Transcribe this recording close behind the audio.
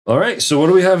All right. So what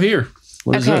do we have here?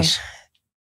 What is this?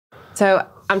 So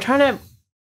I'm trying to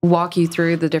walk you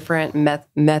through the different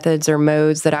methods or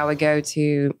modes that I would go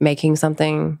to making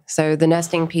something. So the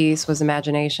nesting piece was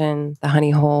imagination. The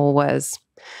honey hole was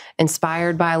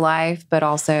inspired by life, but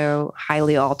also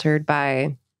highly altered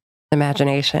by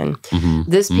imagination.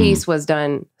 This piece was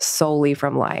done solely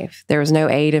from life. There was no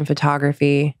aid in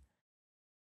photography.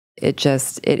 It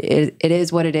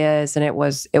is what it is, and it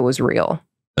was real.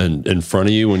 And in front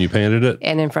of you when you painted it?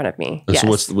 And in front of me. And yes.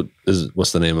 So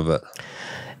what's the name of it?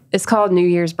 It's called New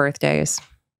Year's Birthdays.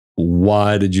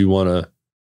 Why did you want to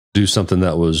do something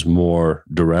that was more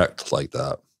direct like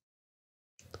that?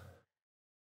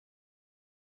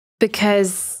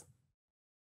 Because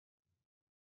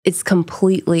it's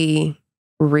completely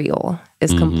real.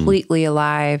 It's completely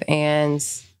alive and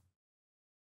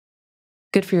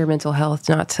good for your mental health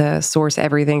not to source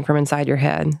everything from inside your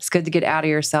head. It's good to get out of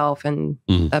yourself and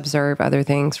observe other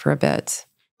things for a bit.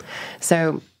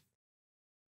 So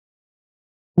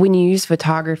when you use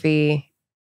photography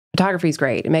is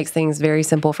great. It makes things very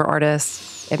simple for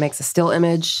artists. It makes a still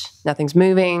image. Nothing's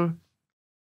moving.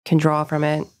 Can draw from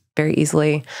it very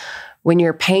easily. When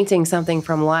you're painting something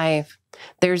from life,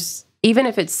 even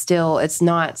if it's still, it's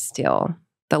not still.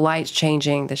 The light's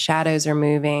changing, the shadows are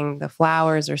moving, the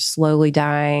flowers are slowly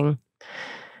dying.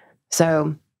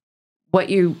 So what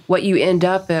you end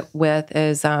up with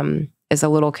is a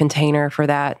little container for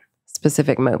that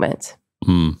specific moment.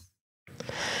 Do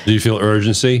you feel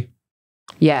urgency?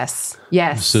 Yes.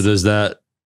 Yes. So does that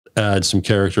add some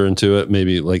character into it?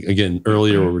 Maybe like, again,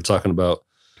 earlier we were talking about,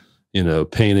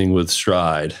 painting with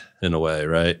stride in a way,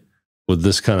 right? With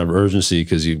this kind of urgency,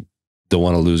 because you don't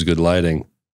want to lose good lighting.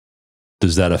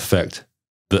 Does that affect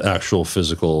the actual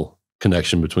physical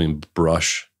connection between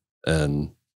brush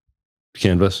and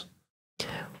canvas?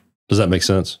 Does that make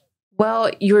sense?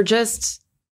 Well, you're not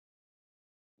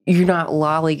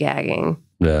lollygagging,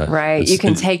 right? You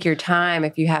can take your time.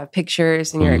 If you have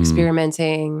pictures and you're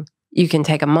experimenting, you can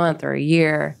take a month or a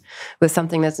year. With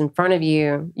something that's in front of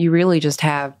you, you really just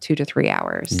have 2 to 3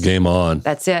 hours. Game on.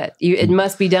 That's it. It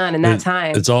must be done in that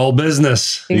time. It's all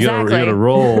business. Exactly. You gotta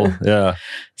roll. Yeah.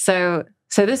 So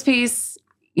this piece,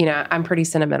 I'm pretty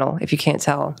sentimental, if you can't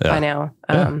tell by now.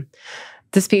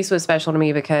 This piece was special to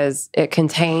me because it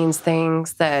contains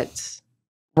things that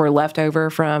were left over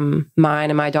from mine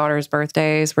and my daughter's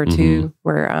birthdays. We're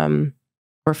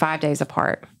 5 days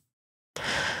apart.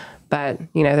 But,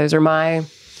 those are my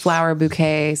flower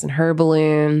bouquets and her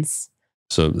balloons.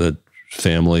 So the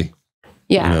family,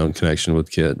 connection with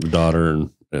daughter, and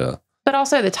But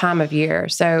also the time of year.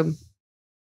 So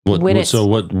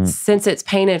since it's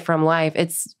painted from life,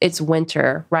 it's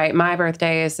winter, right? My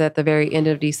birthday is at the very end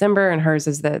of December, and hers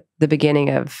is the beginning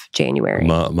of January.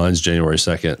 Mine's January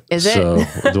 2nd. Is it? So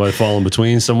do I fall in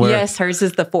between somewhere? Yes, hers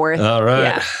is the 4th. All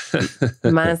right. Yeah.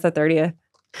 Mine's the 30th.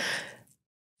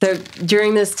 So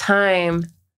during this time,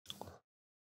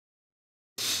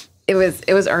 it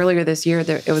was earlier this year.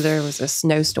 There was a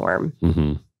snowstorm.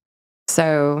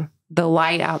 So the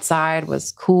light outside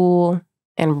was cool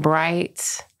and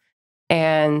bright,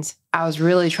 and I was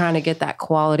really trying to get that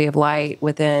quality of light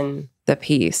within the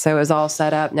piece. So it was all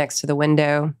set up next to the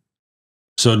window.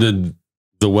 So did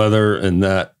the weather and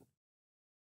that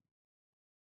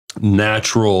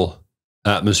natural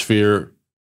atmosphere,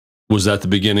 was that the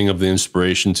beginning of the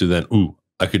inspiration to then,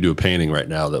 I could do a painting right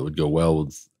now that would go well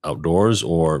with outdoors?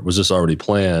 Or was this already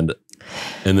planned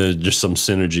and then just some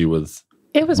synergy with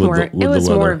it was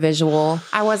more visual.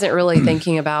 I wasn't really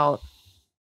thinking about,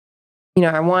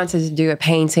 I wanted to do a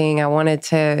painting. I wanted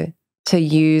to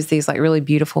use these like really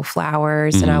beautiful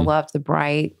flowers, and I loved the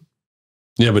bright,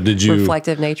 but did you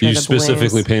reflective nature you of the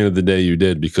specifically balloons. Painted the day you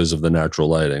did because of the natural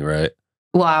lighting, right?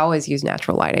 Well, I always use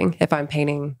natural lighting if I'm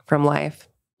painting from life.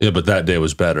 Yeah, but that day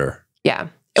was better. Yeah.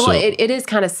 Well, it is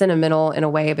kind of sentimental in a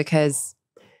way because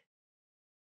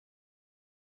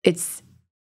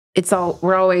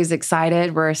we're always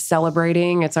excited. We're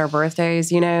celebrating. It's our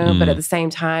birthdays, but at the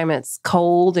same time, it's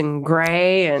cold and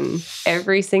gray and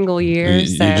every single year.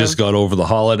 You just got over the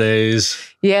holidays.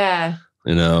 Yeah.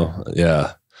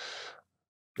 Yeah.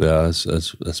 Yeah,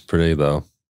 that's pretty though.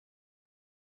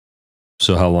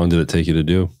 So how long did it take you to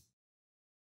do?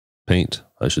 Paint,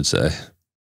 I should say.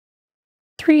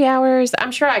 3 hours.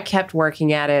 I'm sure I kept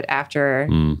working at it after.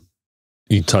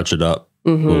 You touch it up,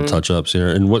 little touch-ups here.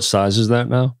 And what size is that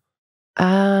now?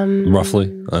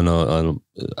 Roughly? I know.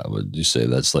 Would you say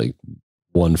that's like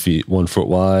 1 foot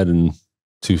wide and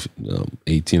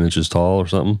 18 inches tall or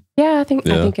something? Yeah, I think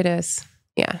it is.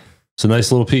 Yeah. It's a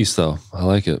nice little piece though. I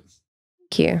like it.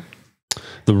 Thank you.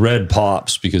 The red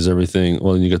pops because everything,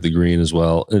 well, you got the green as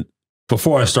well.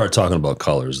 Before I start talking about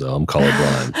colors, though, I'm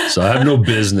colorblind, so I have no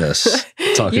business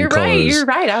talking You're colors. right. You're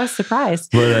right. I was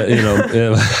surprised. But I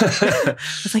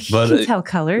was like, you can tell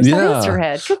colors. yeah. That is your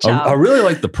head. Good job. I really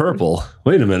like the purple.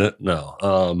 Wait a minute. No.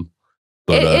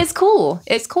 But it's cool.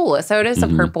 It's cool. So it is a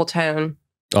purple tone.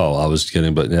 Oh, I was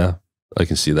kidding, but yeah, I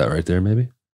can see that right there, maybe.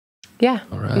 Yeah.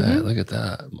 All right. Look at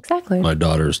that. Exactly. My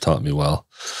daughter's taught me well.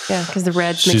 Yeah, because the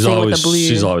red's mixing with the blue.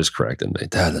 She's always correcting me.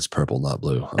 Dad, that's purple, not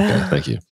blue. Okay, thank you.